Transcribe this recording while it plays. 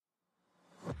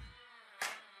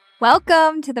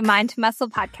Welcome to the Mind to Muscle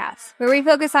podcast, where we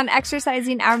focus on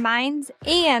exercising our minds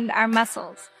and our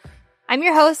muscles. I'm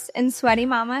your host and sweaty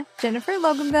mama, Jennifer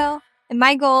Loganville, and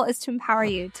my goal is to empower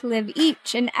you to live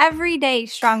each and every day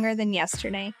stronger than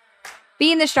yesterday.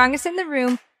 Being the strongest in the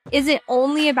room isn't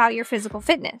only about your physical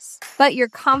fitness, but your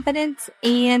confidence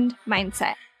and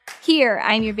mindset. Here,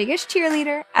 I'm your biggest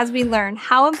cheerleader as we learn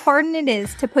how important it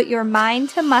is to put your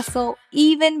mind to muscle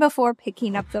even before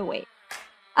picking up the weight.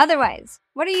 Otherwise,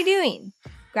 what are you doing?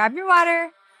 Grab your water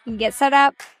and get set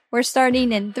up. We're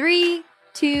starting in 3,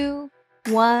 2,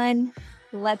 1.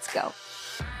 Let's go.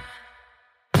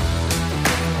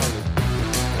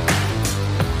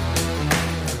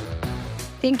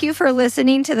 Thank you for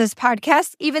listening to this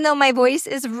podcast, even though my voice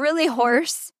is really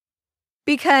hoarse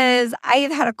because I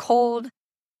have had a cold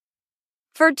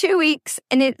for 2 weeks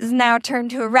and it is now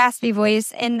turned to a raspy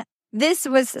voice. And this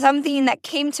was something that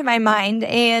came to my mind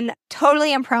and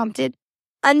totally unprompted,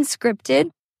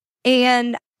 unscripted.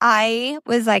 And I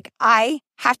was like, I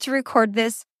have to record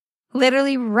this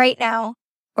literally right now,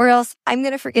 or else I'm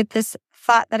going to forget this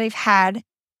thought that I've had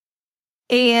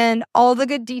and all the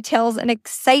good details and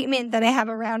excitement that I have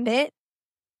around it.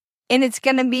 And it's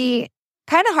going to be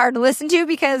kind of hard to listen to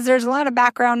because there's a lot of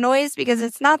background noise because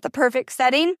it's not the perfect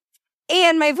setting.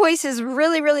 And my voice is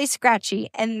really, really scratchy,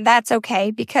 and that's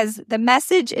okay because the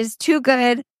message is too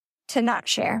good to not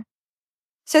share.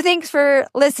 So thanks for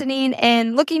listening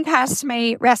and looking past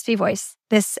my raspy voice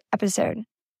this episode.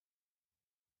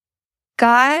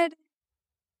 God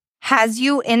has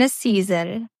you in a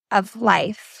season of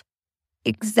life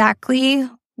exactly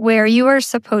where you are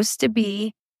supposed to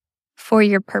be for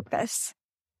your purpose.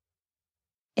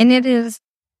 And it is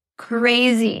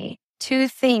crazy to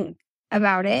think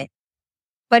about it.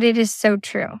 But it is so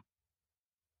true.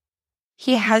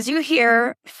 He has you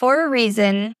here for a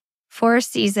reason, for a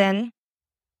season,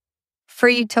 for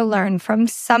you to learn from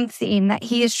something that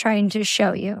he is trying to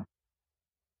show you.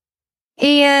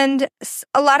 And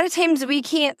a lot of times we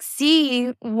can't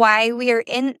see why we are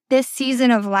in this season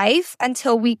of life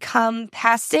until we come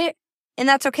past it. And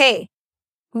that's okay.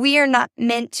 We are not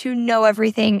meant to know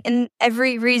everything and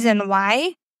every reason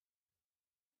why.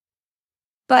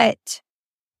 But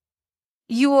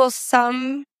you will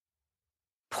some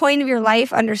point of your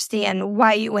life understand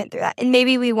why you went through that. And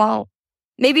maybe we won't.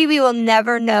 Maybe we will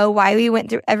never know why we went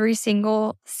through every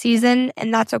single season,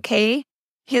 and that's okay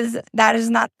because that is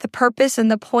not the purpose and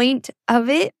the point of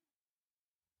it.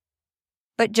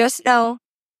 But just know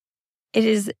it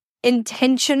is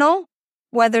intentional,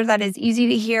 whether that is easy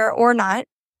to hear or not.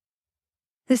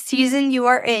 The season you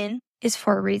are in is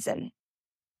for a reason.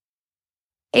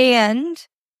 And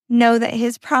know that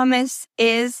his promise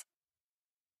is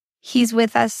he's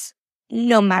with us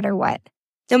no matter what.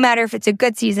 No matter if it's a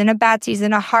good season, a bad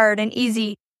season, a hard and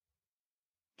easy.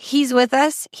 He's with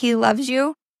us. He loves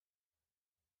you.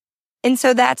 And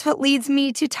so that's what leads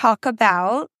me to talk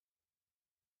about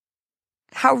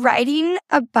how riding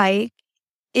a bike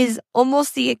is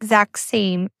almost the exact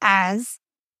same as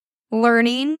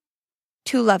learning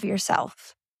to love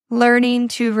yourself, learning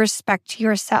to respect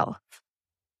yourself.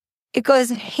 It goes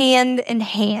hand in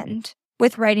hand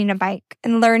with riding a bike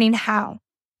and learning how.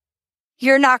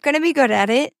 You're not going to be good at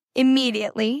it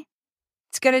immediately.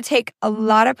 It's going to take a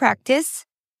lot of practice.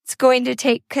 It's going to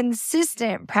take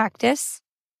consistent practice.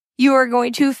 You are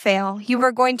going to fail. You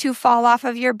are going to fall off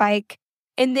of your bike,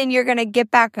 and then you're going to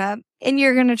get back up and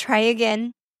you're going to try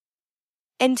again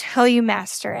until you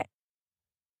master it.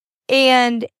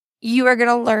 And you are going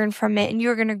to learn from it and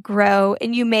you're going to grow,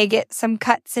 and you may get some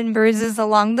cuts and bruises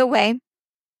along the way.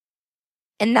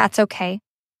 And that's okay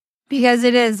because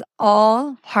it is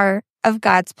all part of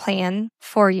God's plan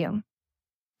for you.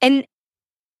 And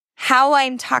how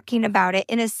I'm talking about it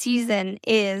in a season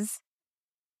is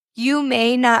you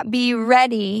may not be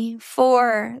ready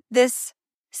for this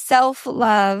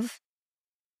self-love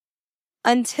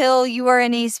until you are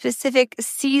in a specific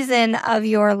season of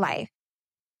your life.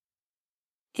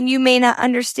 And you may not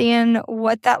understand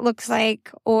what that looks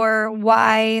like or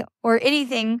why or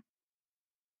anything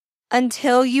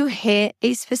until you hit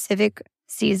a specific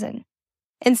season.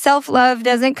 And self-love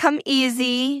doesn't come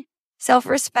easy.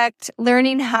 Self-respect,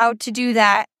 learning how to do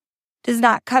that does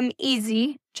not come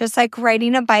easy. Just like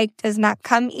riding a bike does not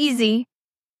come easy.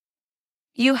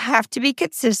 You have to be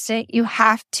consistent. You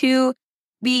have to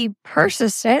be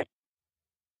persistent.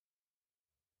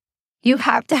 You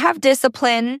have to have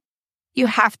discipline. You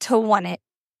have to want it.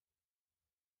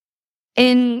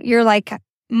 And you're like,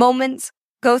 moments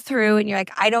go through and you're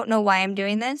like, I don't know why I'm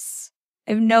doing this.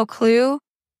 I have no clue.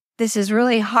 This is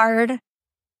really hard.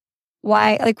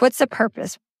 Why? Like, what's the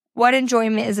purpose? What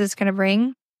enjoyment is this going to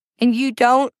bring? And you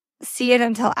don't see it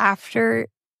until after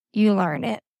you learn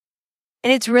it.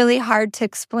 And it's really hard to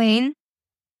explain.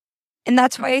 And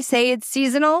that's why I say it's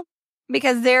seasonal,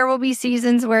 because there will be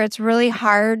seasons where it's really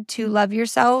hard to love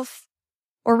yourself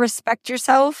or respect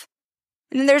yourself.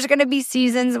 And then there's going to be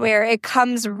seasons where it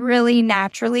comes really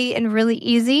naturally and really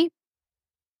easy.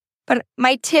 But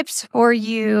my tips for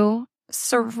you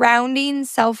surrounding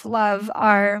self-love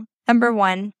are, number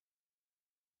one,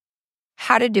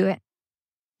 how to do it.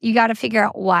 You got to figure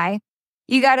out why.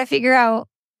 You got to figure out,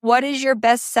 what is your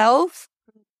best self?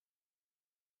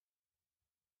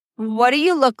 What do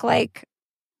you look like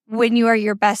when you are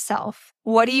your best self?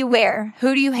 What do you wear?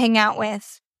 Who do you hang out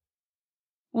with?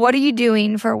 What are you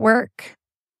doing for work?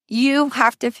 You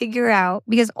have to figure out,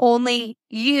 because only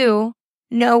you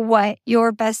know what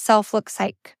your best self looks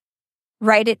like.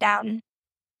 Write it down.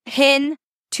 Pen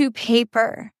to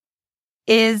paper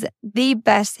is the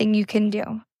best thing you can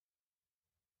do.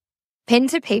 Pen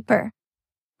to paper.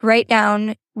 Write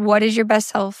down, what does your best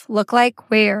self look like?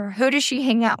 Where? Who does she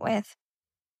hang out with?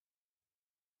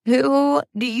 Who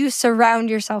do you surround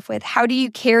yourself with? How do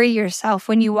you carry yourself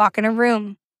when you walk in a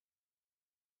room?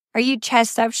 Are you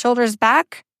chest up, shoulders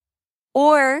back?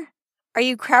 Or are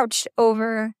you crouched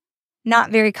over,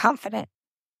 not very confident?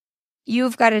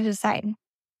 You've got to decide.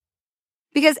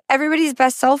 Because everybody's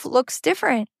best self looks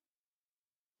different.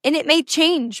 And it may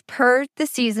change per the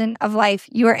season of life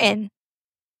you're in.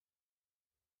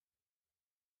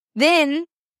 Then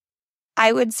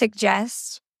I would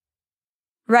suggest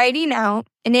writing out,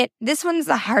 and this one's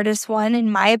the hardest one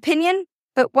in my opinion,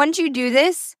 but once you do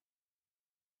this,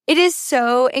 it is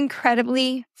so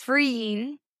incredibly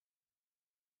freeing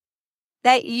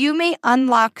that you may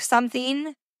unlock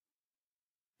something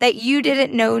that you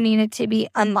didn't know needed to be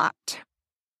unlocked.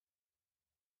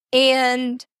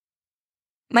 And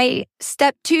my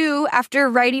step 2, after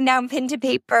writing down pen to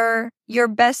paper your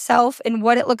best self and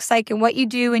what it looks like and what you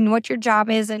do and what your job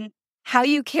is and how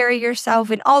you carry yourself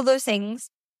and all those things,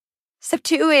 step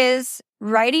 2 is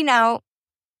writing out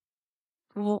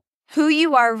who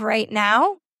you are right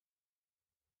now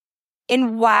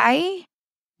and why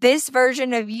this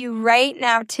version of you right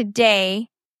now today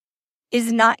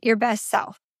is not your best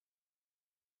self.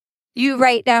 You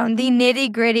write down the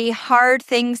nitty-gritty, hard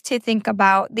things to think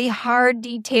about, the hard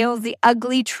details, the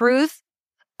ugly truth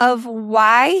of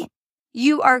why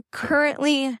you are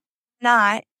currently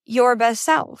not your best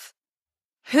self.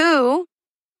 Who,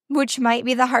 which might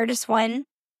be the hardest one,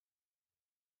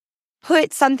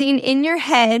 put something in your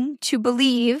head to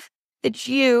believe that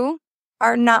you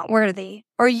are not worthy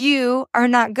or you are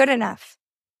not good enough.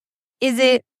 Is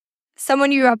it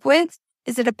someone you grew up with?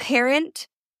 Is it a parent?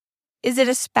 Is it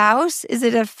a spouse? Is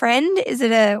it a friend? Is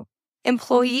it an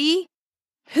employee?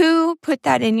 Who put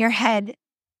that in your head?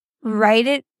 Write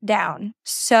it down.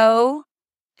 So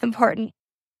important.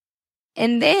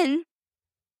 And then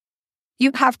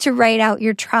you have to write out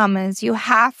your traumas. You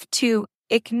have to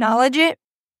acknowledge it.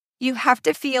 You have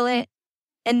to feel it.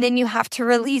 And then you have to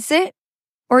release it,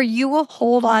 or you will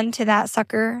hold on to that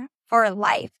sucker for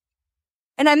life.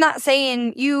 And I'm not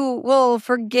saying you will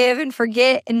forgive and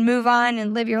forget and move on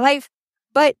and live your life.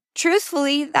 But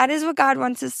truthfully, that is what God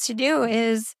wants us to do.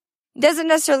 It doesn't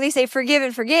necessarily say forgive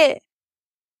and forget,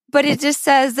 but it just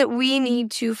says that we need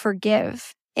to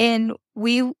forgive. And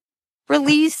we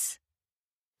release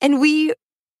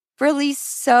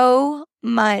so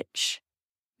much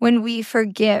when we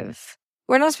forgive.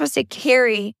 We're not supposed to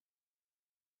carry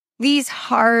these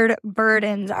hard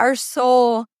burdens. Our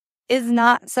soul is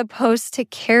not supposed to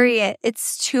carry it.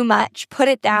 It's too much. Put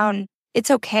it down.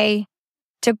 It's okay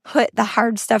to put the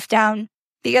hard stuff down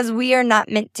because we are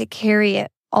not meant to carry it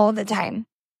all the time.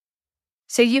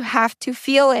 So you have to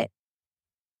feel it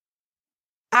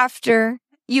after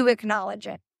you acknowledge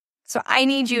it. So I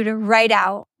need you to write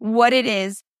out what it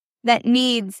is that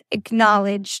needs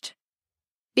acknowledged,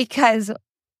 because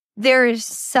there is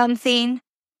something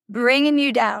bringing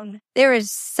you down. There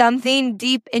is something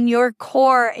deep in your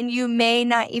core, and you may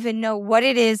not even know what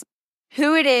it is,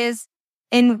 who it is,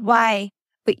 and why,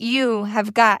 but you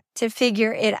have got to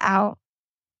figure it out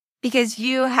because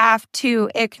you have to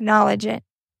acknowledge it,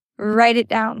 write it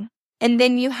down, and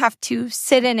then you have to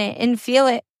sit in it and feel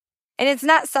it. And it's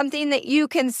not something that you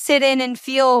can sit in and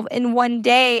feel in one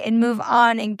day and move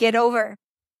on and get over.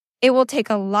 It will take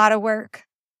a lot of work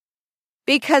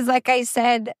because, like I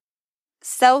said,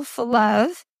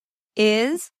 self-love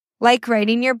is like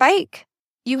riding your bike.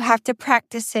 You have to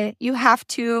practice it. You have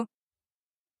to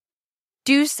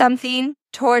do something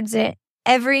towards it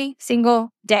every single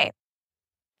day.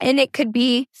 And it could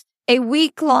be a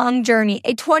week-long journey,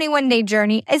 a 21-day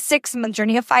journey, a 6-month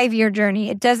journey, a 5-year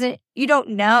journey. You don't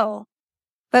know.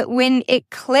 But when it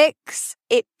clicks,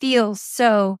 it feels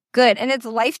so good and it's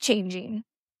life-changing.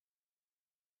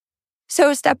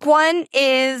 So step 1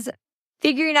 is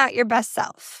figuring out your best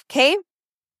self, okay?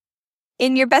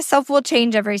 And your best self will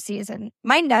change every season.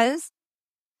 Mine does.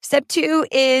 Step 2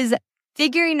 is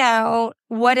figuring out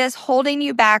what is holding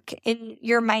you back in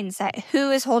your mindset.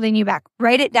 Who is holding you back?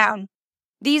 Write it down.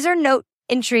 These are note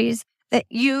entries that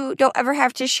you don't ever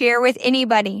have to share with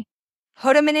anybody.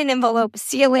 Put them in an envelope,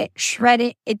 seal it, shred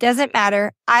it. It doesn't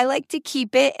matter. I like to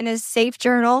keep it in a safe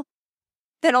journal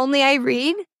that only I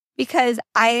read because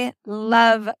I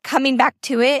love coming back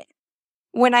to it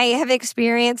when I have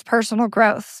experienced personal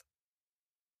growth.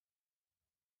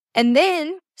 And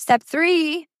then step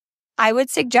 3, I would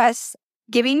suggest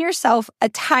giving yourself a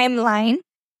timeline.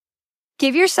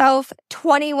 Give yourself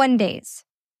 21 days.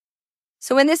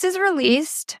 So when this is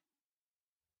released,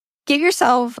 give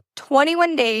yourself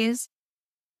 21 days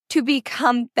to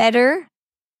become better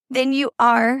than you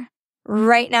are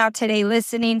right now today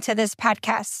listening to this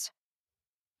podcast.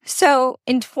 So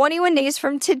in 21 days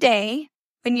from today,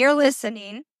 when you're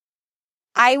listening,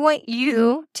 I want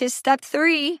you to step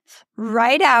 3,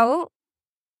 write out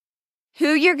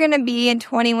who you're going to be in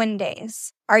 21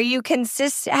 days. Have you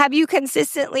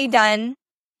consistently done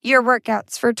your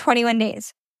workouts for 21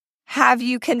 days? Have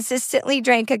you consistently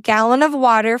drank a gallon of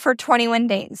water for 21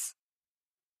 days?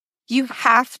 You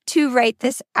have to write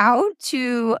this out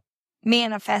to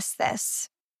manifest this,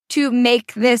 to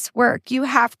make this work. You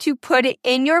have to put it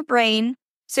in your brain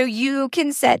so you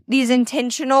can set these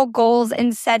intentional goals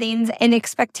and settings and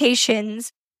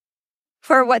expectations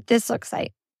for what this looks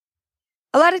like.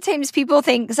 A lot of times people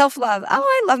think self-love, oh,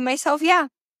 I love myself, yeah.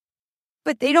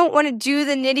 But they don't want to do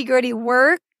the nitty-gritty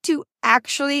work to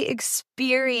actually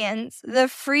experience the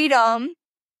freedom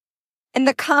and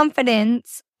the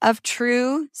confidence of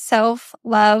true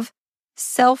self-love,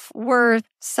 self-worth,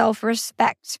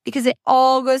 self-respect, because it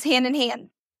all goes hand in hand.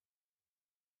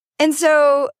 And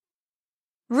so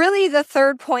really the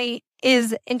third point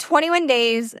is in 21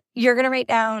 days, you're going to write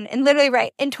down and literally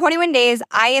write, in 21 days,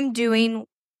 I am doing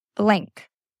blank.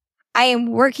 I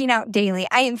am working out daily.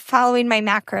 I am following my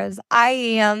macros. I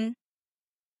am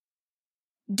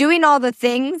doing all the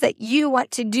things that you want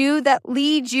to do that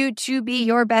lead you to be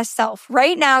your best self.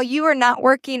 Right now, you are not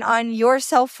working on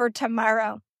yourself for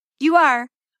tomorrow. You are,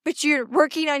 but you're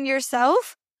working on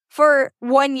yourself for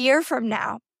 1 year from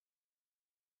now.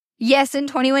 Yes, in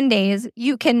 21 days,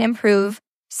 you can improve.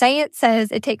 Science says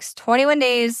it takes 21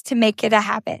 days to make it a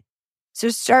habit. So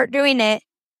start doing it.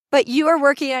 But you are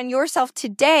working on yourself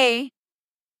today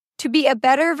to be a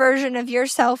better version of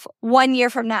yourself 1 year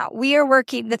from now.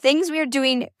 The things we are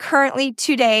doing currently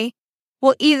today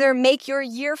will either make your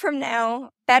year from now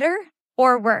better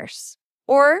or worse,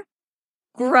 or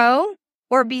grow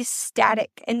or be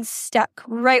static and stuck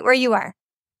right where you are.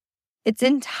 It's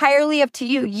entirely up to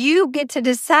you. You get to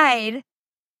decide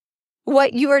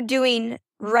what you are doing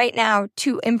right now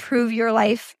to improve your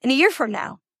life in a year from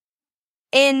now,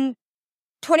 in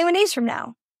 21 days from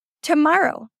now,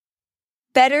 tomorrow.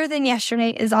 Better than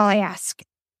yesterday is all I ask.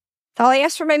 That's all I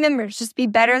ask for my members, just be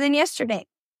better than yesterday.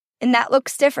 And that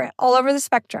looks different all over the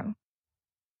spectrum.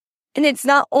 And it's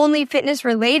not only fitness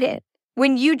related.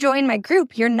 When you join my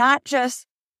group, you're not just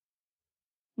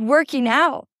working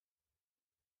out.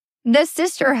 The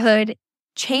sisterhood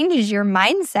changes your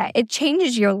mindset. It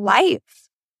changes your life.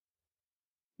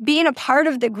 Being a part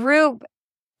of the group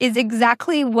is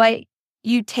exactly what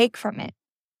you take from it.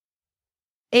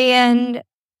 And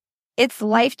it's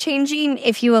life-changing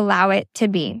if you allow it to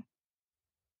be.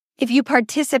 If you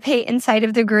participate inside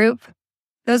of the group,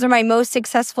 those are my most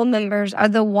successful members, are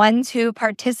the ones who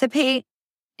participate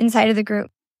inside of the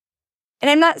group. And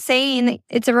I'm not saying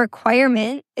it's a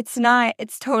requirement. It's not.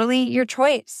 It's totally your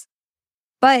choice.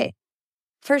 But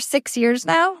for 6 years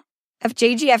now of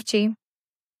JGFG,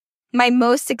 my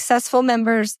most successful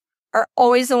members are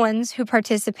always the ones who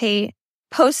participate,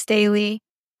 post daily,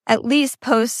 at least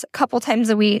post a couple times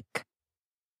a week.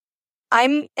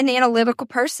 I'm an analytical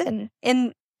person,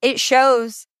 and it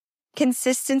shows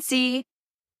consistency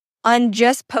on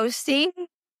just posting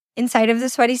inside of the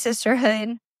Sweaty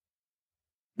Sisterhood.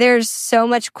 There's so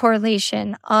much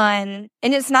correlation and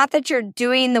it's not that you're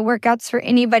doing the workouts for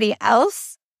anybody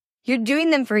else. You're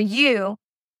doing them for you,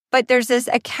 but there's this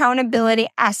accountability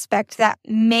aspect that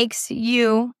makes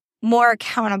you more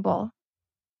accountable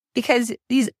because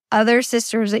these other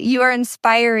sisters that you are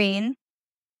inspiring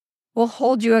will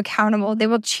hold you accountable. They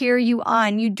will cheer you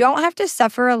on. You don't have to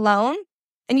suffer alone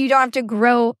and you don't have to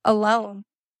grow alone.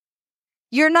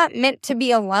 You're not meant to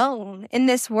be alone in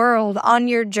this world on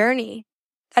your journey.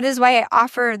 That is why I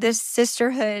offer this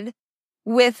sisterhood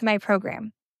with my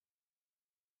program.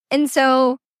 And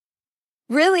so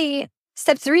really,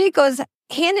 step 3 goes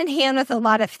hand in hand with a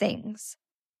lot of things.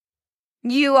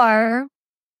 You are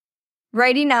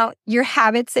writing out your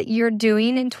habits that you're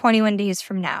doing in 21 days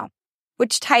from now,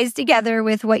 which ties together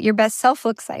with what your best self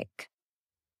looks like,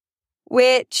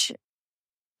 which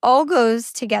all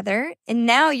goes together. And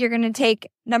now you're going to take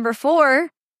number 4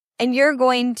 and you're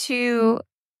going to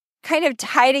kind of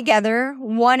tie together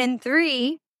 1 and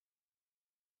 3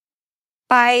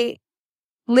 by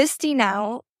listing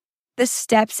out the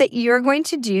steps that you're going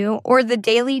to do or the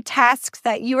daily tasks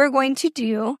that you are going to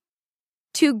do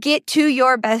to get to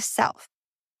your best self,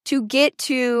 to get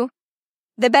to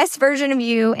the best version of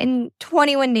you in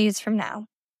 21 days from now.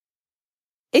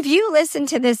 If you listen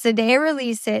to this the day I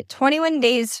release it, 21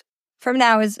 days from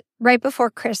now is right before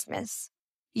Christmas.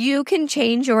 You can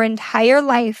change your entire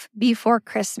life before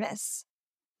Christmas.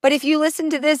 But if you listen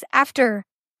to this after,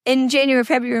 in January,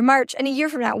 February, March, and a year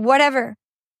from now, whatever,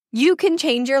 you can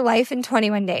change your life in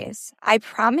 21 days. I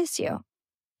promise you.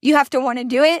 You have to want to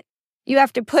do it. You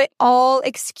have to put all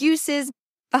excuses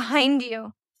behind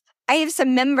you. I have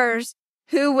some members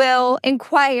who will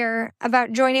inquire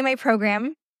about joining my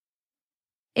program.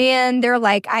 And they're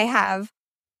like, I have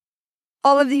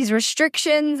all of these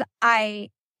restrictions.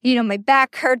 My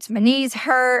back hurts, my knees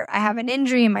hurt. I have an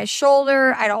injury in my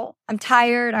shoulder. I'm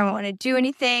tired. I don't want to do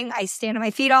anything. I stand on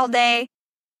my feet all day.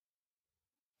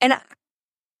 And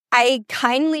I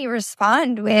kindly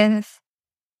respond with,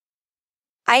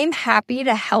 I am happy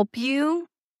to help you,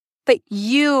 but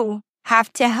you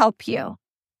have to help you.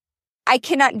 I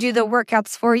cannot do the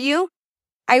workouts for you.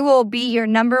 I will be your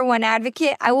number one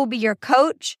advocate. I will be your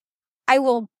coach. I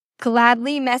will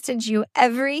gladly message you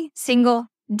every single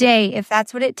day if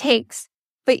that's what it takes.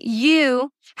 But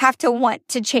you have to want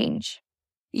to change.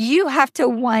 You have to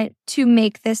want to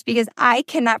make this because I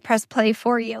cannot press play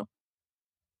for you.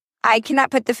 I cannot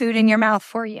put the food in your mouth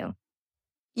for you.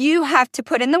 You have to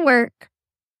put in the work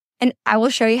and I will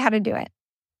show you how to do it.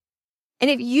 And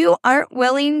if you aren't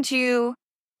willing to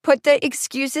put the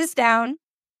excuses down,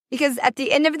 because at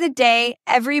the end of the day,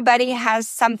 everybody has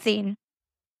something.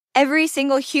 Every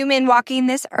single human walking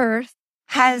this earth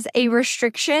has a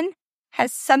restriction,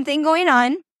 has something going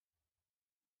on.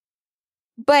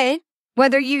 But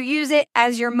whether you use it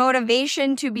as your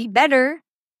motivation to be better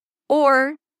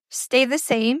or stay the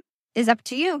same is up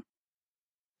to you.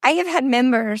 I have had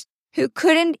members who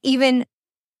couldn't even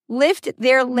lift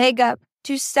their leg up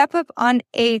to step up on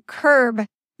a curb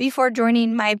before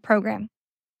joining my program,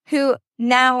 who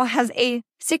now has a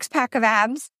 6-pack of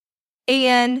abs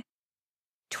and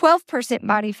 12%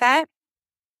 body fat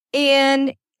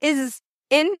and is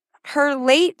in her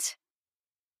late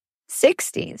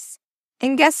 60s.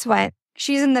 And guess what?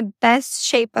 She's in the best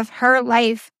shape of her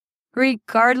life,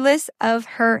 regardless of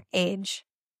her age.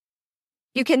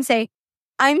 You can say,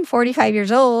 I'm 45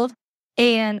 years old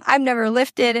and I've never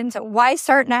lifted, and so why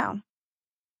start now?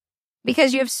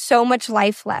 Because you have so much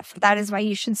life left. That is why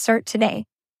you should start today.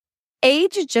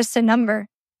 Age is just a number.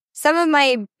 Some of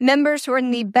my members who are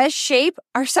in the best shape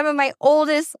are some of my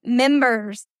oldest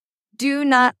members. Do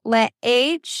not let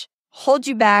age hold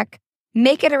you back.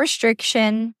 Make it a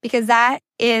restriction because that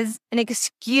is an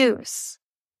excuse.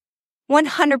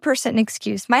 100% an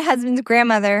excuse. My husband's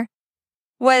grandmother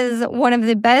was one of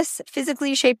the best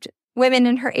physically shaped women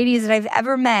in her 80s that I've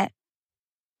ever met.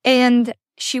 And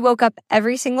she woke up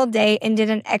every single day and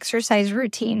did an exercise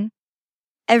routine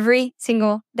every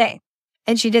single day.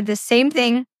 And she did the same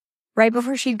thing right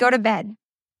before she'd go to bed.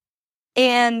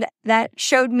 And that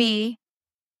showed me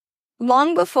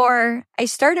long before I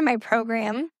started my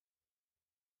program,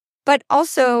 but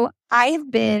also I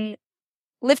have been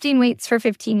lifting weights for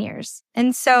 15 years.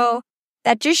 And so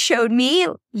that just showed me,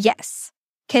 yes,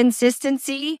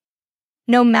 consistency,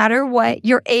 no matter what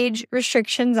your age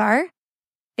restrictions are,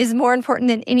 is more important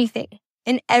than anything.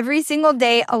 And every single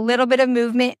day, a little bit of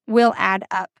movement will add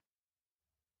up.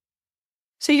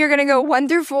 So you're going to go 1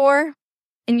 through 4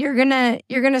 and you're going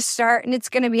to start, and it's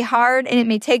going to be hard and it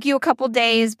may take you a couple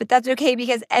days, but that's okay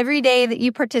because every day that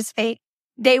you participate,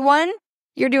 day 1,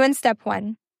 you're doing step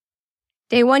 1.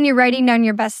 Day 1, you're writing down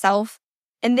your best self,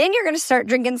 and then you're going to start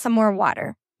drinking some more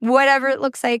water. Whatever it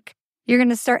looks like, you're going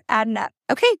to start adding up.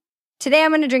 Okay, today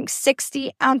I'm going to drink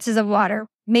 60 ounces of water.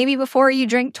 Maybe before you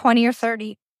drink 20 or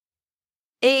 30.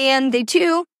 And day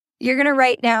 2, you're going to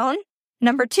write down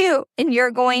number 2, and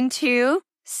you're going to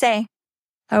say,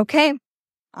 okay,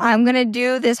 I'm going to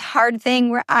do this hard thing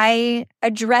where I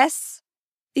address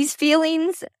these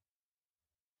feelings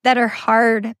that are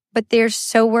hard, but they're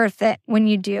so worth it when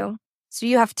you do. So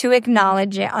you have to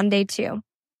acknowledge it on day 2.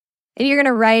 And you're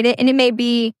going to write it, and it may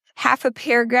be half a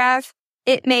paragraph.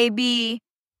 It may be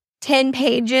 10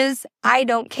 pages. I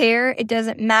don't care. It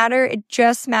doesn't matter. It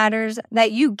just matters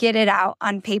that you get it out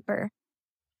on paper.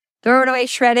 Throw it away,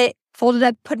 shred it, fold it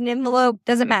up, put it in an envelope.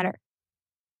 Doesn't matter.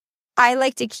 I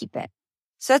like to keep it.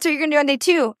 So that's what you're going to do on day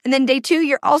 2. And then day 2,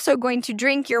 you're also going to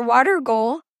drink your water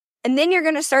goal. And then you're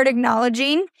going to start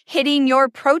acknowledging hitting your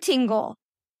protein goal.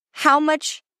 How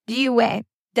much do you weigh?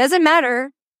 Doesn't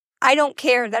matter. I don't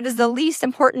care. That is the least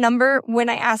important number when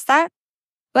I ask that.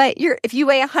 But if you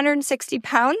weigh 160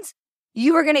 pounds,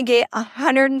 you are going to get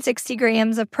 160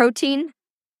 grams of protein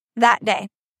that day.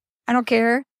 I don't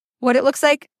care what it looks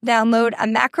like. Download a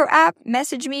macro app.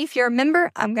 Message me if you're a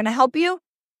member. I'm going to help you.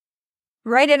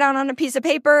 Write it out on a piece of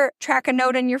paper. Track a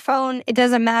note on your phone. It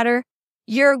doesn't matter.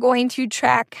 You're going to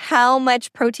track how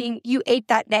much protein you ate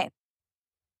that day.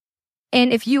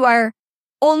 And if you are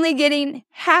only getting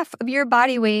half of your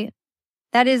body weight,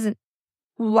 that is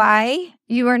why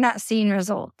you are not seeing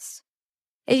results.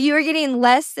 If you are getting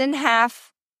less than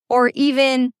half or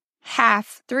even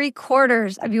half,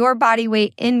 3/4 of your body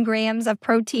weight in grams of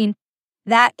protein,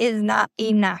 that is not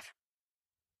enough.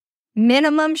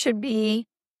 Minimum should be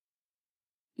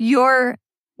your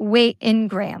weight in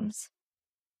grams.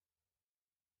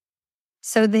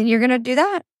 So then you're going to do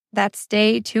that. That's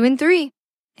day 2 and 3.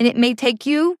 And it may take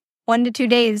you 1 to 2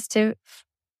 days to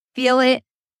feel it,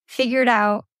 figure it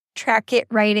out, track it,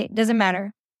 write it, doesn't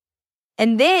matter.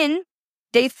 And then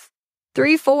day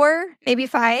 3, 4, maybe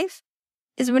 5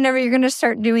 is whenever you're going to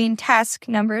start doing task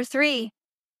number 3.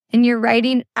 And you're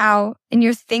writing out and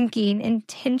you're thinking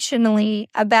intentionally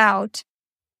about,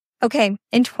 okay,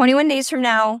 in 21 days from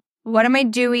now, what am I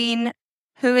doing?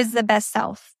 Who is the best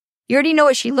self? You already know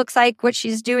what she looks like, what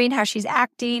she's doing, how she's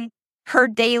acting, her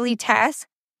daily tasks.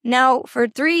 Now for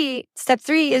step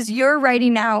 3 is you're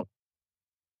writing out.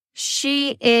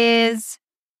 She is,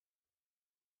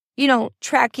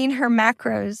 tracking her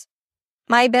macros.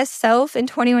 My best self in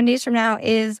 21 days from now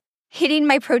is hitting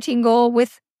my protein goal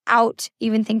without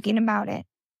even thinking about it.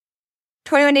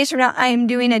 21 days from now, I am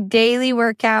doing a daily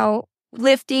workout,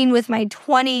 lifting with my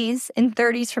 20s and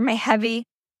 30s for my heavy,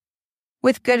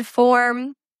 with good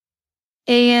form,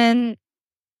 and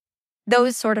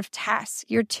those sort of tasks,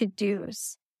 your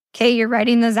to-dos. Okay, you're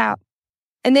writing those out.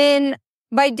 And then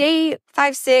by day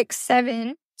 5, 6,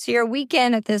 7, so your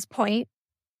weekend at this point,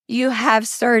 you have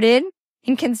started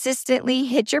and consistently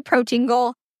hit your protein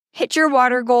goal, hit your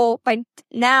water goal. By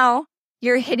now,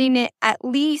 you're hitting it at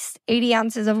least 80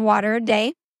 ounces of water a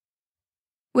day.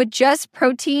 With just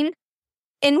protein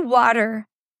and water,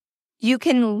 you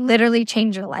can literally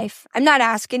change your life. I'm not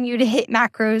asking you to hit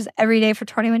macros every day for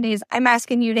 21 days. I'm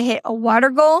asking you to hit a water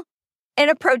goal and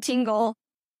a protein goal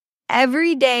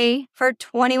every day for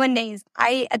 21 days.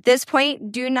 I, at this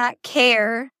point, do not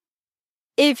care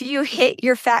if you hit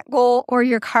your fat goal or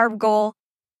your carb goal.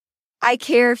 I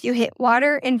care if you hit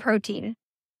water and protein.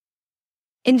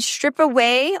 And strip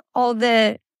away all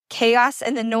the chaos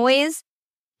and the noise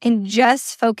and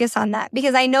just focus on that.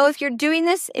 Because I know if you're doing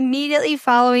this immediately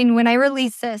following when I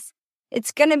release this,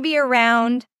 it's going to be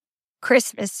around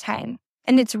Christmas time.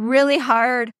 And it's really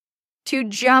hard to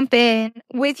jump in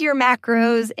with your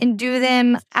macros and do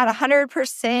them at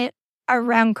 100%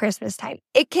 around Christmas time.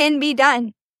 It can be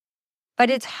done,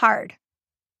 but it's hard.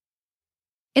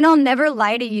 And I'll never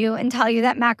lie to you and tell you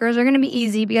that macros are going to be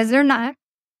easy, because they're not.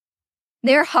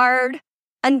 They're hard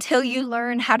until you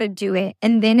learn how to do it.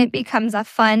 And then it becomes a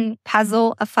fun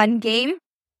puzzle, a fun game.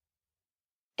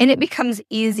 And it becomes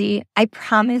easy. I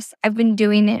promise. I've been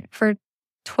doing it for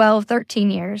 12, 13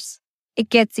 years. It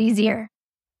gets easier.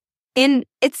 And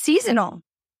it's seasonal.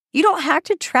 You don't have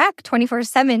to track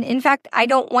 24/7. In fact, I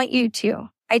don't want you to.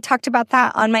 I talked about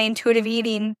that on my intuitive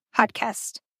eating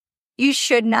podcast. You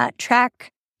should not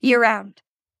track year-round.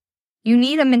 You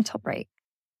need a mental break.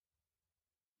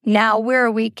 Now we're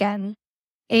a weekend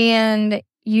and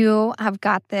you have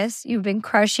got this. You've been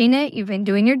crushing it. You've been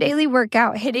doing your daily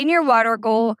workout, hitting your water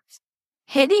goal,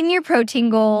 hitting your protein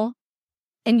goal,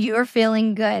 and you're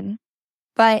feeling good.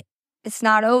 But it's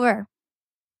not over.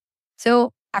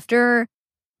 So after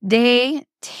day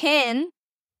 10,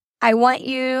 I want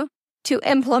you to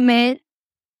implement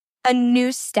a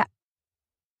new step.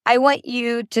 I want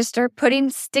you to start putting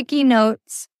sticky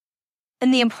notes in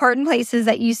the important places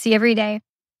that you see every day.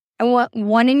 I want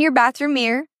one in your bathroom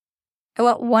mirror. I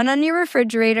want one on your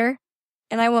refrigerator.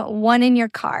 And I want one in your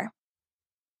car.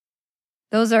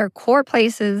 Those are core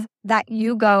places that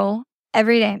you go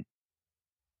every day.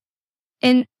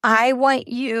 And I want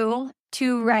you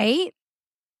to write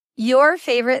your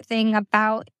favorite thing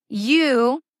about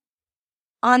you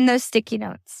on those sticky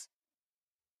notes.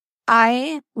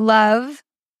 I love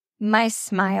my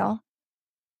smile.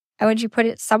 I want you to put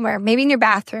it somewhere, maybe in your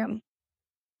bathroom,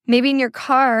 maybe in your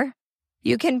car.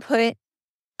 You can put,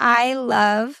 I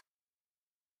love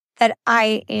that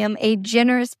I am a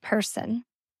generous person.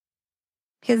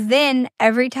 Because then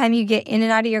every time you get in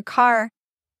and out of your car,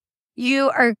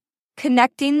 you are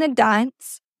connecting the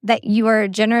dots that you are a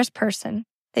generous person,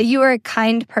 that you are a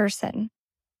kind person.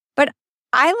 But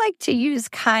I like to use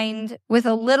kind with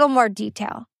a little more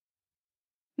detail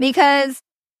because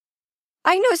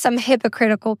I know some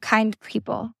hypocritical kind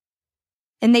people,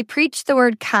 and they preach the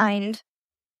word kind,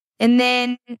 and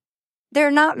then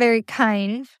they're not very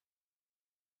kind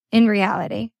in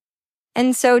reality.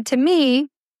 And so to me,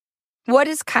 what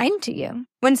is kind to you?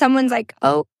 When someone's like,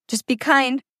 oh, just be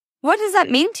kind, what does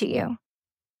that mean to you?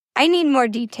 I need more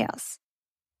details.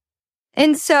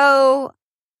 And so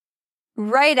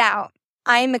write out,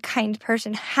 I'm a kind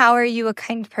person. How are you a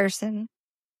kind person?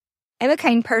 I'm a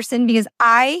kind person because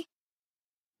I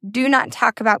do not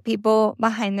talk about people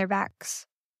behind their backs.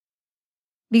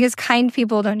 Because kind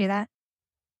people don't do that.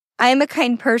 I am a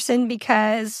kind person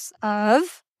because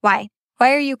of why?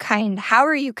 Why are you kind? How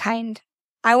are you kind?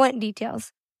 I want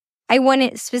details. I want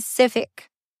it specific.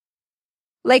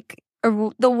 Like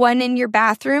the one in your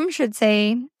bathroom should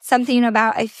say something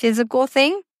about a physical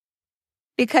thing,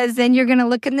 because then you're going to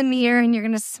look in the mirror and you're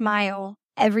going to smile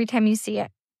every time you see it.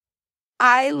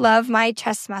 I love my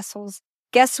chest muscles.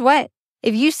 Guess what?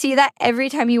 If you see that every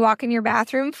time you walk in your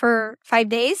bathroom for 5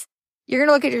 days, you're going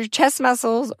to look at your chest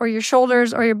muscles or your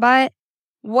shoulders or your butt,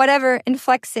 whatever, and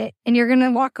flex it. And you're going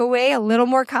to walk away a little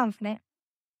more confident.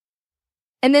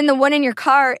 And then the one in your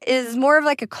car is more of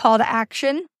like a call to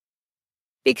action,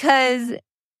 because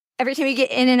every time you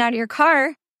get in and out of your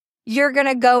car, you're going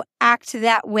to go act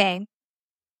that way.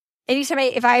 Anytime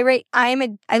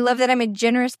I love that I'm a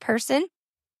generous person,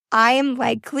 I am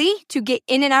likely to get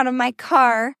in and out of my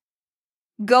car,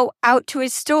 go out to a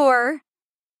store,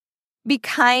 be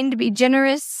kind, be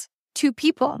generous to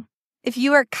people. If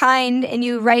you are kind and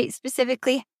you write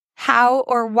specifically how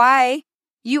or why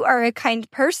you are a kind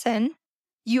person,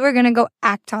 you are going to go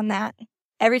act on that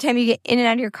every time you get in and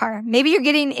out of your car. Maybe you're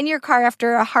getting in your car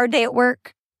after a hard day at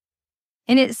work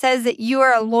and it says that you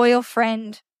are a loyal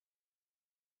friend.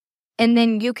 And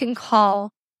then you can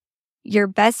call your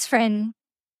best friend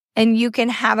and you can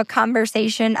have a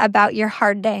conversation about your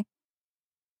hard day.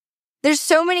 There's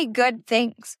so many good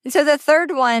things. And so the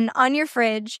third one on your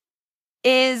fridge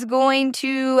is going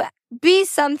to be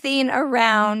something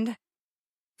around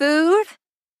food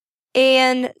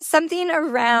and something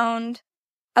around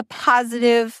a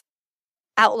positive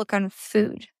outlook on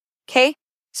food. Okay?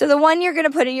 So the one you're going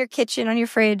to put in your kitchen on your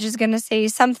fridge is going to say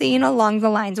something along the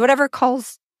lines, whatever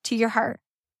calls to your heart,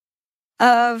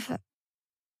 of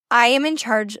I am in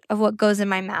charge of what goes in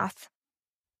my mouth.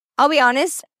 I'll be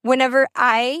honest, whenever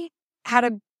I had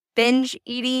a binge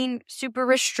eating, super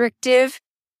restrictive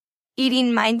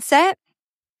eating mindset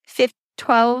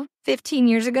 15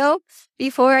 years ago,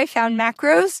 before I found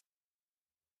macros,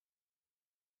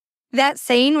 that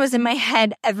saying was in my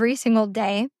head every single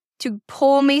day to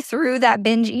pull me through that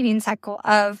binge eating cycle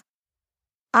of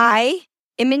I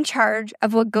am in charge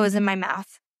of what goes in my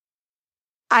mouth.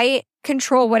 I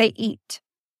control what I eat.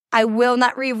 I will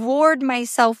not reward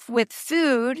myself with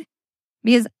food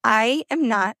because I am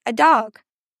not a dog.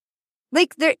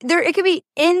 Like it could be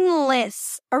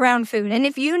endless around food. And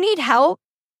if you need help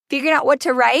figuring out what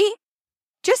to write,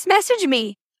 just message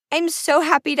me. I'm so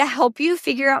happy to help you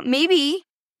figure out maybe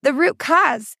the root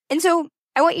cause. And so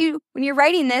I want you, when you're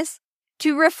writing this,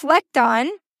 to reflect on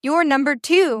your number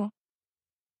 2.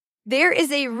 There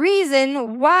is a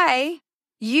reason why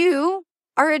you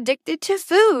are addicted to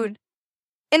food.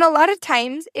 And a lot of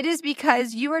times it is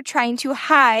because you are trying to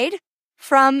hide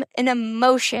from an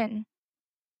emotion.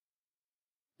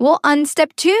 Well, on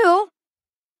step 2,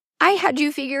 I had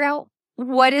you figure out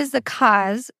what is the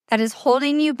cause that is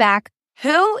holding you back.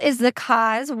 Who is the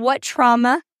cause? What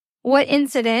trauma, what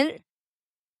incident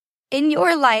in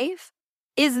your life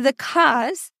is the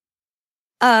cause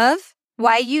of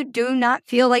why you do not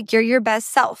feel like you're your best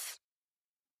self?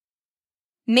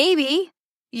 Maybe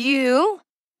you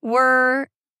were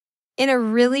in a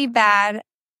really bad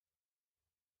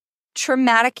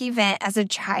traumatic event as a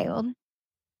child.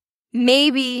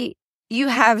 Maybe you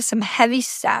have some heavy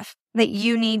stuff that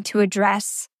you need to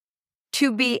address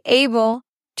to be able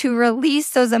to release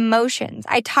those emotions.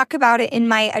 I talk about it in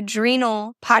my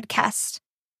adrenal podcast.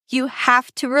 You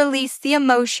have to release the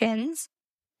emotions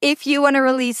if you want to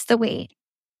release the weight.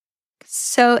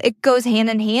 So it goes hand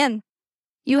in hand.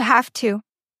 You have to.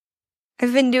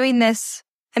 I've been doing this.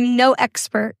 I'm no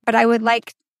expert, but I would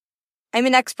like I'm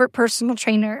an expert personal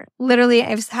trainer. Literally,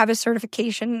 I have a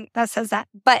certification that says that.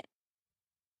 But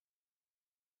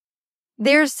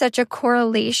there's such a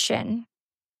correlation.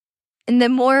 And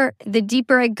the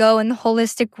deeper I go in the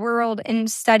holistic world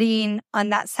and studying on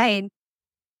that side,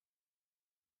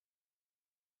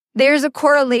 there's a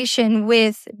correlation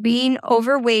with being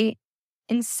overweight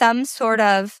and some sort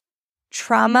of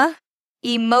trauma,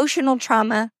 emotional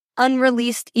trauma,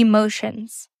 unreleased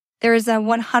emotions. There is a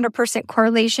 100%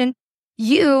 correlation.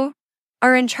 You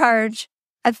are in charge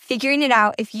of figuring it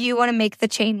out if you want to make the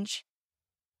change.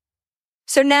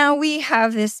 So now we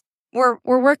have this, we're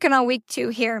working on week 2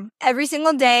 here. Every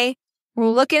single day, we're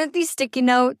looking at these sticky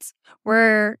notes.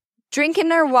 We're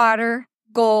drinking our water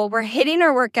goal. We're hitting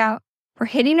our workout. We're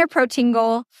hitting our protein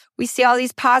goal. We see all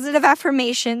these positive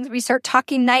affirmations. We start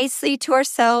talking nicely to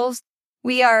ourselves.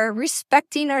 We are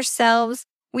respecting ourselves.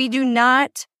 We do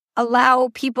not allow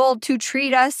people to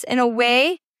treat us in a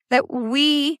way that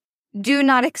we do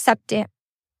not accept it.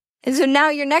 And so now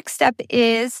your next step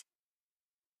is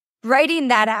writing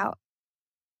that out.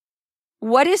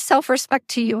 What is self-respect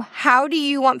to you? How do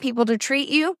you want people to treat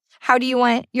you? How do you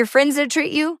want your friends to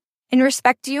treat you and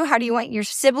respect you? How do you want your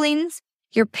siblings,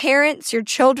 your parents, your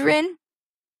children?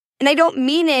 And I don't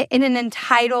mean it in an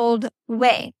entitled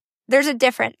way. There's a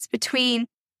difference between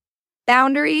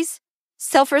boundaries,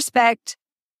 self-respect,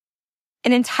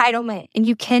 and entitlement, and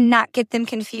you cannot get them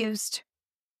confused.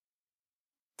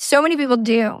 So many people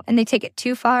do, and they take it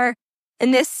too far.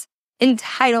 And this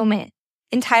entitlement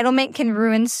can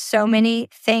ruin so many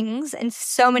things and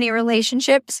so many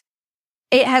relationships.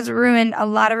 It has ruined a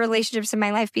lot of relationships in my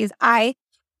life because I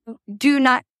do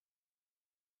not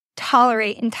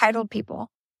tolerate entitled people.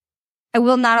 I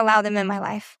will not allow them in my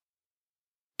life.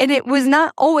 And it was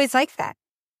not always like that.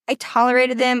 I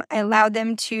tolerated them. I allowed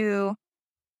them to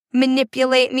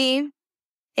manipulate me.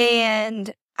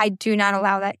 And I do not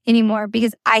allow that anymore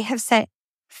because I have set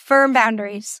firm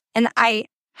boundaries. And I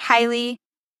highly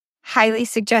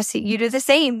suggest that you do the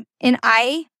same. And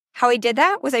how I did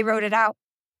that was I wrote it out.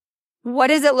 What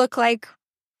does it look like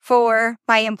for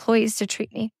my employees to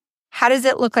treat me? How does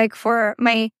it look like for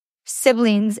my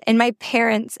siblings and my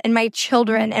parents and my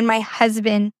children and my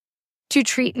husband to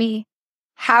treat me?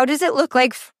 How does it look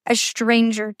like a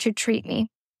stranger to treat me?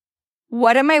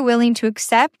 What am I willing to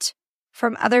accept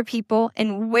from other people,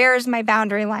 and where is my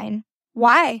boundary line?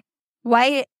 Why?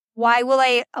 Why will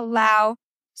I allow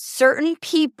certain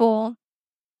people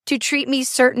to treat me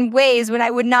certain ways when I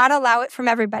would not allow it from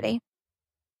everybody?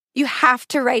 You have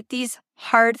to write these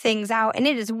hard things out, and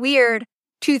it is weird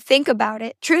to think about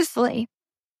it, truthfully.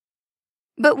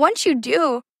 But once you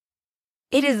do,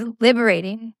 it is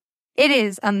liberating. It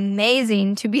is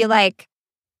amazing to be like,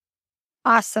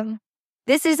 awesome.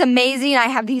 This is amazing. I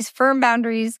have these firm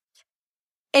boundaries.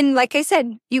 And like I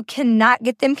said, you cannot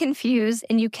get them confused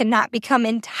and you cannot become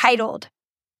entitled.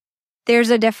 There's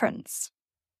a difference.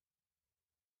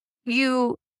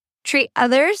 You treat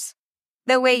others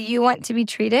the way you want to be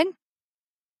treated.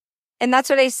 And that's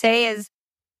what I say is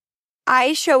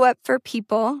I show up for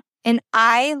people and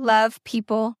I love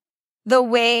people the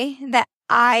way that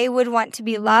I would want to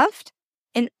be loved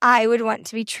and I would want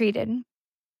to be treated.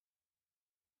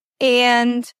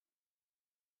 And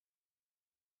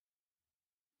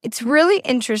it's really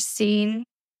interesting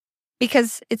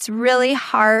because it's really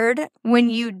hard when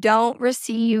you don't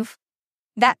receive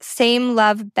that same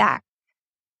love back.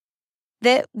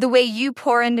 The way you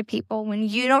pour into people, when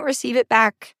you don't receive it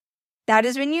back, that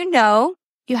is when you know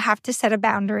you have to set a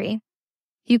boundary.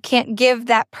 You can't give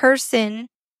that person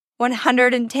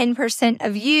 110%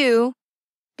 of you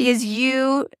because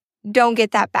you don't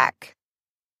get that back.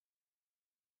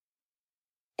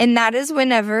 And that is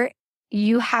whenever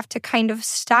you have to kind of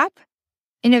stop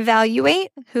and evaluate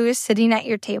who is sitting at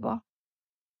your table.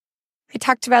 I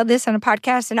talked about this on a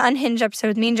podcast, an Unhinged episode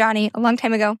with me and Johnny a long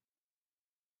time ago.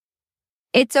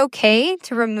 It's okay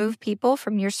to remove people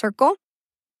from your circle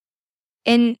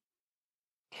and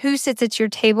who sits at your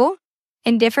table.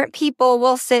 And different people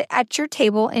will sit at your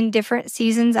table in different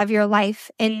seasons of your life.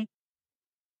 And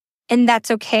that's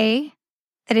okay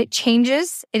that it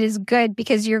changes. It is good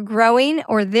because you're growing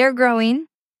or they're growing.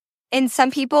 And some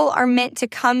people are meant to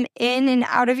come in and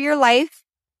out of your life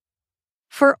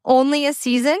for only a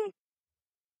season.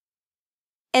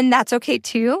 And that's okay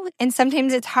too. And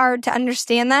sometimes it's hard to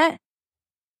understand that.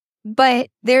 But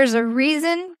there's a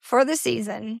reason for the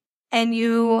season. And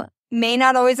you may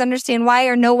not always understand why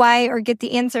or know why or get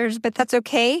the answers, but that's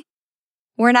okay.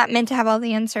 We're not meant to have all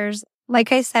the answers,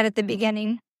 like I said at the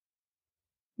beginning.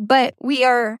 But we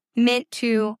are meant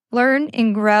to learn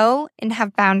and grow and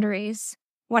have boundaries,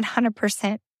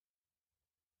 100%.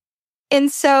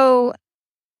 And so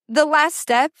the last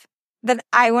step that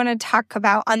I want to talk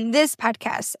about on this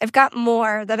podcast, I've got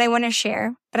more that I want to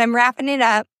share, but I'm wrapping it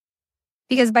up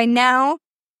because by now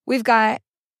we've got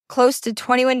close to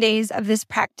 21 days of this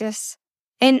practice.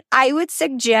 And I would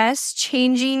suggest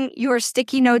changing your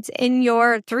sticky notes in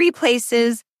your 3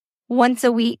 places once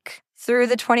a week through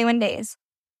the 21 days.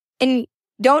 And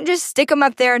don't just stick them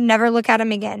up there and never look at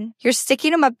them again. You're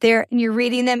sticking them up there and you're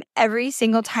reading them every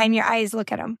single time your eyes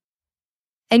look at them.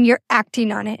 And you're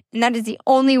acting on it. And that is the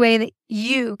only way that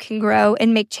you can grow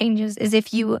and make changes is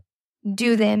if you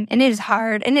do them. And it is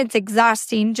hard and it's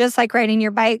exhausting, just like riding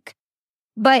your bike.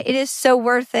 But it is so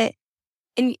worth it.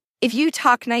 And if you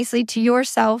talk nicely to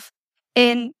yourself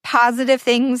in positive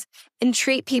things and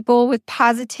treat people with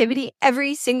positivity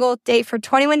every single day for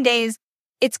 21 days,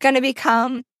 it's going to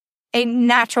become a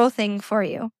natural thing for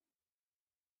you.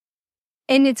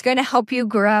 And it's going to help you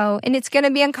grow. And it's going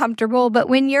to be uncomfortable. But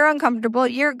when you're uncomfortable,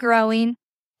 you're growing.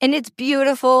 And it's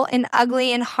beautiful and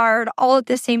ugly and hard all at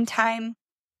the same time.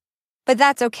 But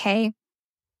that's okay.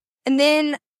 And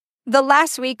then the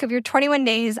last week of your 21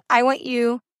 days, I want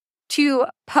you to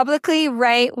publicly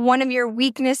write one of your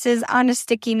weaknesses on a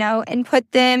sticky note and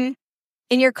put them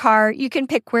in your car. You can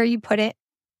pick where you put it.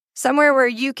 Somewhere where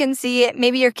you can see it.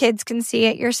 Maybe your kids can see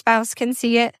it. Your spouse can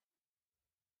see it.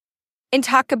 And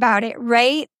talk about it,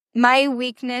 right? My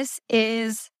weakness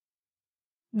is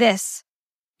this.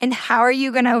 And how are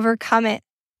you going to overcome it?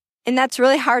 And that's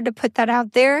really hard to put that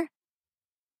out there.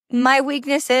 My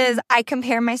weakness is I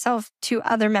compare myself to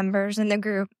other members in the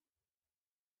group.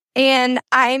 And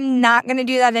I'm not going to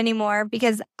do that anymore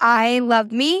because I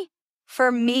love me for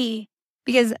me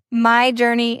because my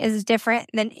journey is different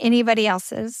than anybody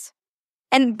else's.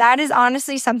 And that is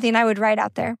honestly something I would write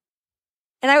out there.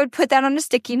 And I would put that on a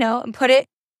sticky note and put it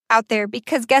out there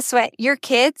because guess what? Your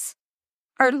kids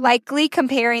are likely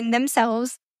comparing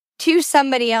themselves to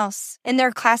somebody else in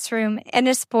their classroom, in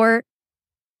a sport.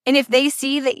 And if they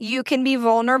see that you can be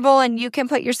vulnerable and you can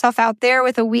put yourself out there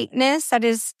with a weakness that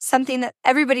is something that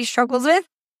everybody struggles with,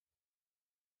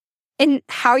 and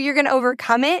how you're going to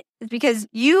overcome it is because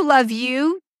you love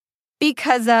you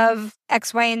because of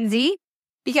X, Y, and Z,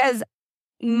 because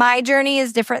my journey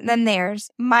is different than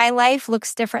theirs. My life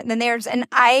looks different than theirs. And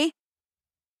I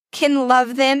can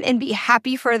love them and be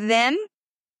happy for them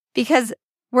because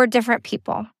we're different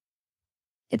people.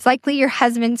 It's likely your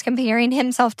husband's comparing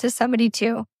himself to somebody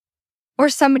too, or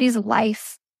somebody's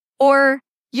life, or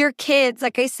your kids,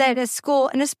 like I said, at school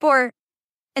and a sport.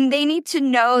 And they need to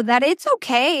know that it's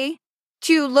okay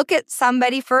to look at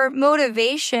somebody for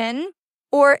motivation,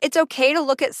 or it's okay to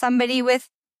look at somebody with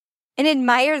and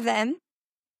admire them.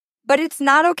 But it's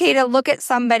not okay to look at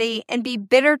somebody and be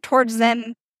bitter towards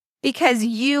them because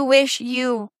you wish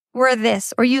you were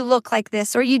this, or you look like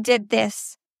this, or you did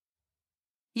this.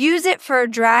 Use it for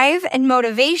drive and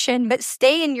motivation, but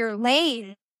stay in your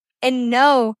lane and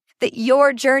know that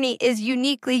your journey is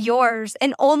uniquely yours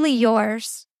and only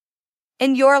yours.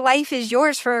 And your life is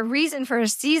yours for a reason, for a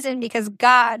season, because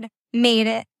God made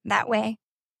it that way.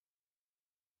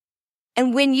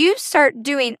 And when you start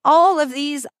doing all of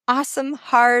these awesome,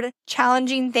 hard,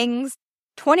 challenging things,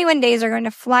 21 days are going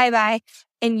to fly by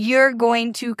and you're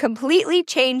going to completely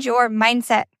change your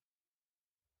mindset.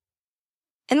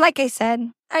 And like I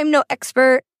said, I'm no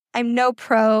expert, I'm no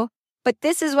pro, but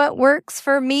this is what works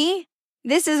for me.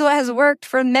 This is what has worked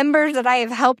for members that I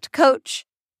have helped coach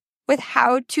with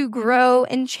how to grow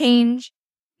and change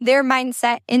their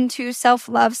mindset into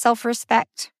self-love,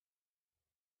 self-respect.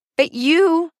 But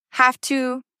you have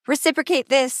to reciprocate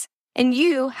this, and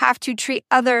you have to treat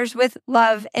others with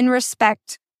love and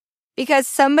respect because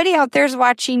somebody out there is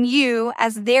watching you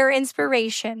as their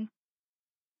inspiration.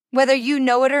 Whether you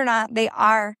know it or not, they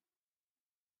are.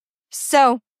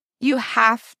 So you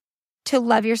have to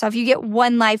love yourself. You get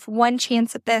one life, one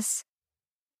chance at this.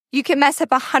 You can mess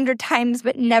up 100 times,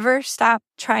 but never stop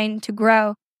trying to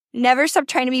grow. Never stop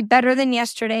trying to be better than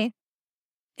yesterday.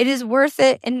 It is worth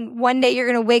it. And one day you're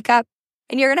going to wake up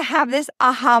and you're going to have this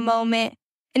aha moment,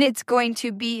 and it's going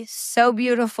to be so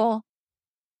beautiful.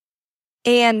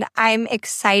 And I'm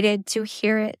excited to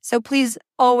hear it. So please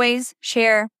always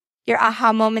share your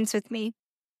aha moments with me.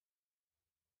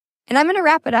 And I'm going to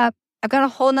wrap it up. I've got a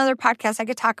whole nother podcast I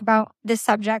could talk about this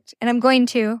subject, and I'm going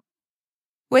to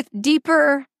with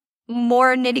deeper,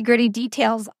 more nitty-gritty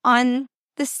details on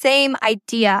the same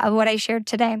idea of what I shared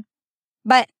today.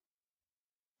 But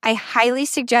I highly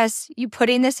suggest you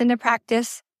putting this into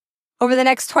practice over the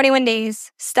next 21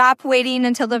 days. Stop waiting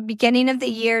until the beginning of the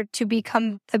year to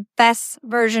become the best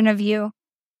version of you.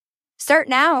 Start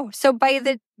now. So by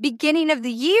the beginning of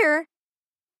the year,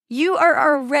 you are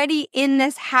already in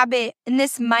this habit, in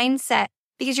this mindset,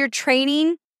 because you're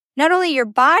training not only your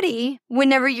body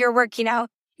whenever you're working out,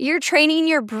 you're training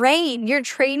your brain, you're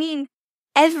training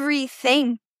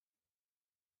everything.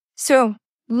 So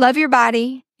love your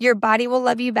body will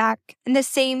love you back. And the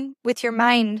same with your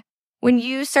mind. When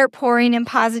you start pouring in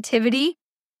positivity,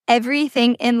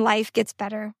 everything in life gets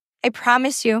better. I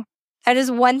promise you. That is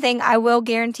one thing I will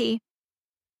guarantee.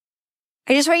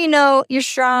 I just want you to know you're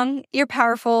strong, you're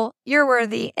powerful, you're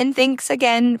worthy. And thanks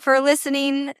again for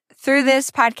listening through this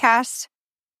podcast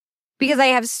because I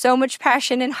have so much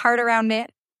passion and heart around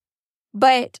it.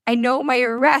 But I know my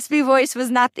raspy voice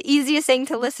was not the easiest thing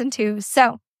to listen to.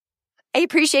 So I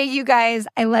appreciate you guys.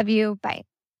 I love you. Bye.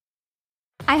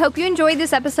 I hope you enjoyed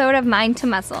this episode of Mind to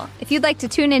Muscle. If you'd like to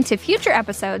tune into future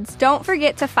episodes, don't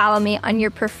forget to follow me on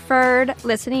your preferred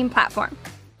listening platform.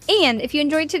 And if you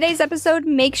enjoyed today's episode,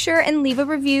 make sure and leave a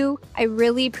review. I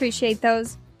really appreciate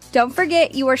those. Don't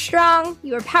forget, you are strong,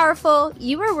 you are powerful,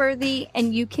 you are worthy,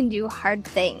 and you can do hard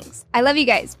things. I love you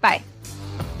guys. Bye.